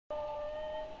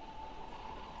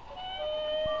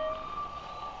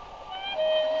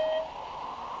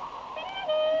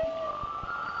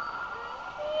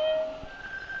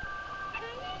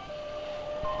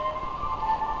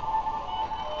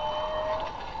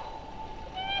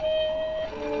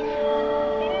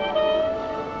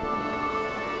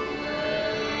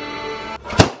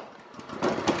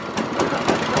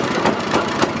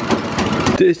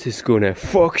This is gonna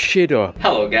fuck shit up.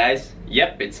 Hello guys.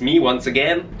 Yep, it's me once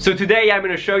again. So today I'm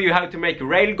gonna show you how to make a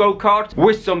rail go-kart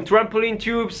with some trampoline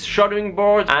tubes, shuttering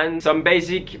board and some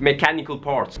basic mechanical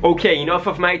parts. Okay, enough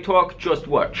of my talk, just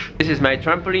watch. This is my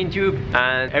trampoline tube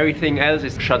and everything else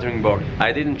is shuttering board.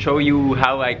 I didn't show you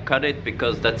how I cut it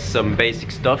because that's some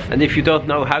basic stuff. And if you don't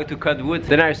know how to cut wood,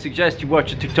 then I suggest you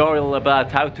watch a tutorial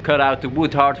about how to cut out the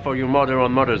wood heart for your mother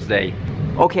on Mother's Day.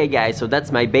 Okay guys, so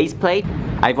that's my base plate.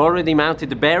 I've already mounted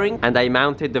the bearing and I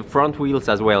mounted the front wheels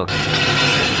as well.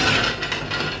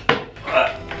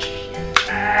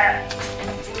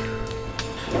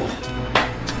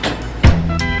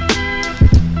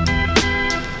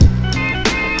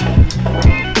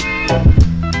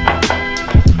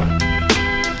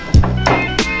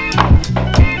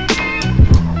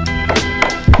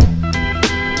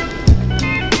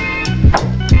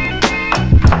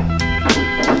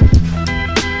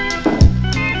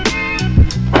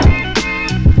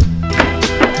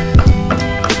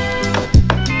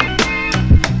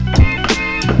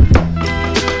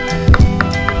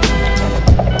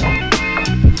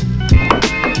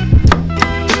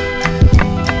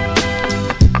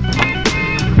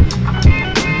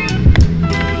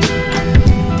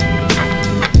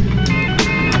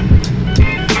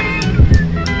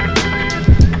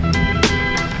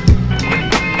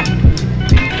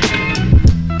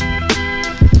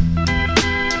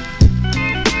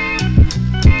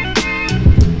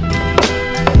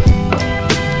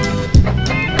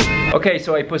 Okay,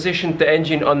 so I positioned the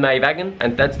engine on my wagon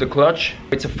and that's the clutch.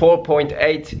 It's a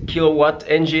 4.8 kilowatt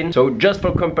engine. So just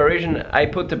for comparison, I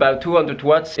put about 200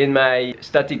 watts in my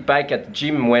static bike at the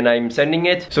gym when I'm sending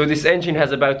it. So this engine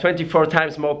has about 24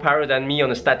 times more power than me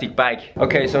on a static bike.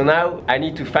 Okay, so now I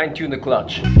need to fine tune the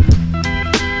clutch.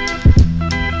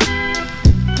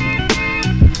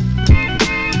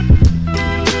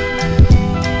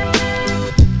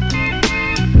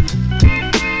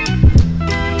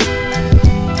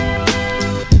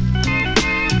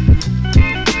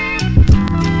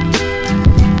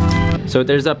 So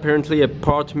there's apparently a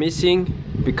part missing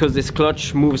because this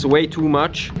clutch moves way too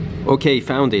much. Okay,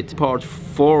 found it. Part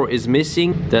 4 is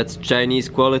missing. That's Chinese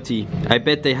quality. I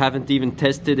bet they haven't even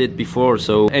tested it before.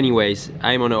 So anyways,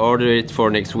 I'm gonna order it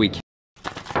for next week.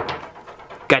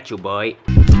 Got you, boy.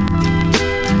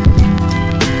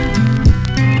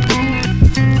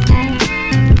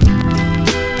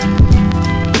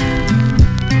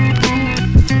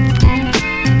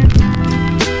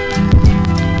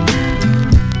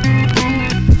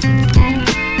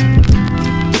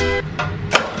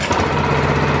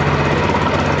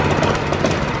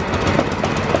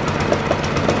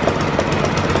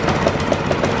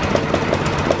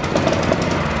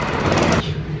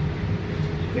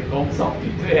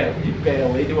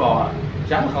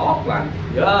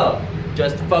 Yo,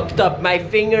 just fucked up my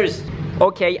fingers.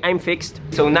 Okay, I'm fixed.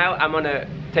 So now I'm gonna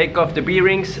take off the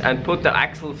bearings and put the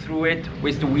axle through it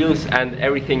with the wheels and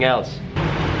everything else.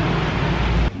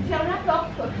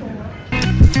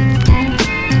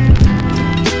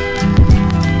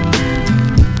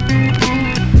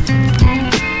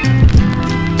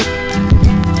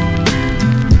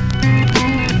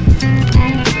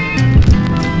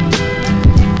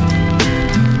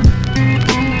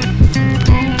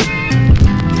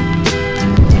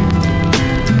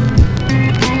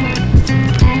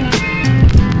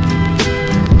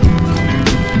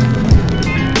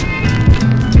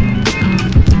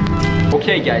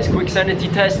 Okay guys, quick sanity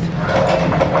test.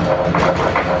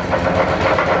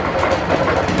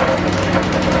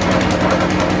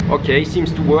 Okay,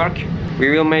 seems to work. We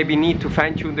will maybe need to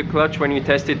fine tune the clutch when we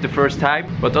test it the first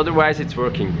time, but otherwise it's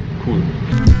working. Cool.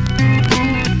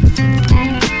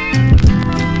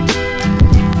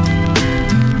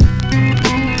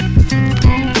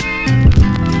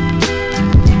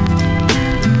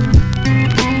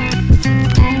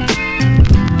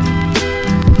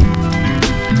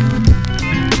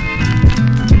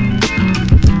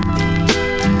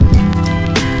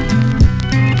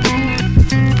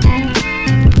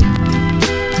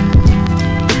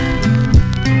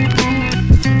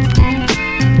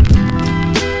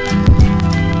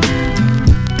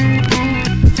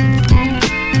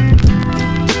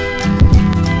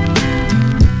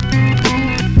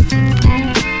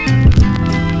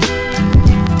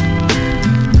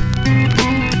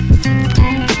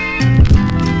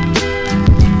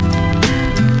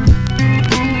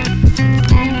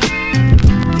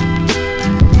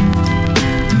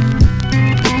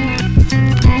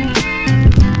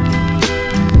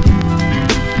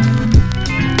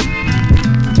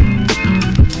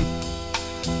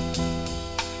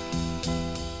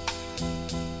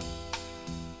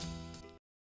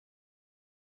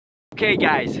 Okay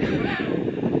guys.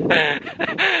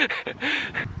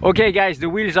 Okay guys, the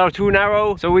wheels are too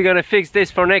narrow, so we're gonna fix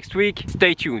this for next week.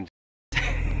 Stay tuned.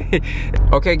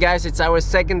 Okay guys, it's our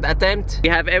second attempt. We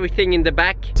have everything in the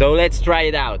back, so let's try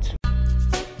it out.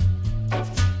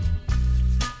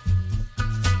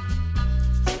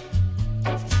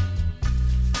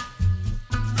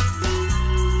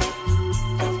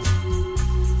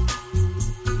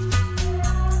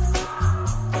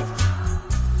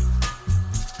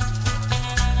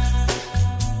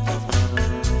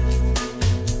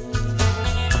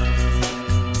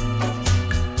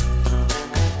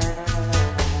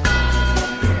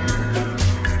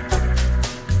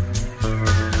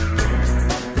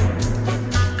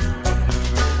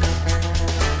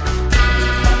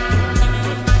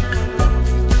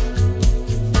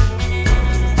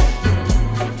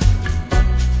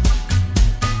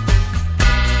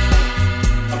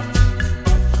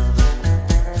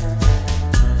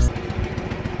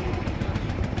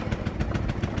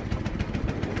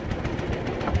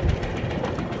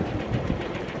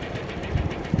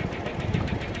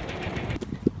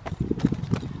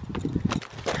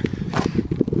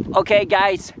 Okay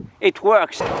guys, it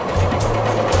works. On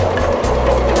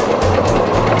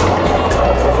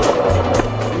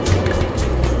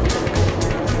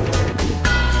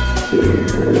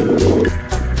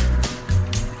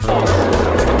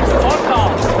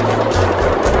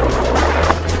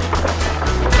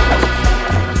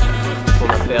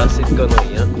a fait assez de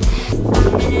conneries, hein.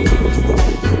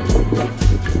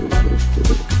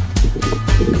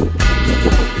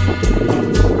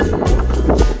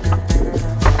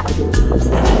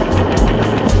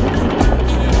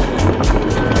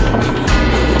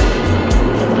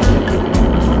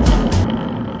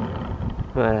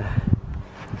 Voilà.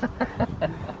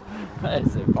 Ouais,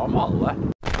 c'est pas mal, ouais.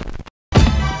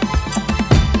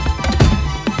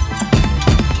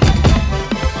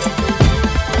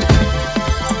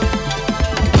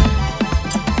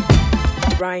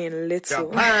 Brian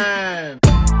Little.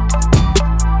 Japan.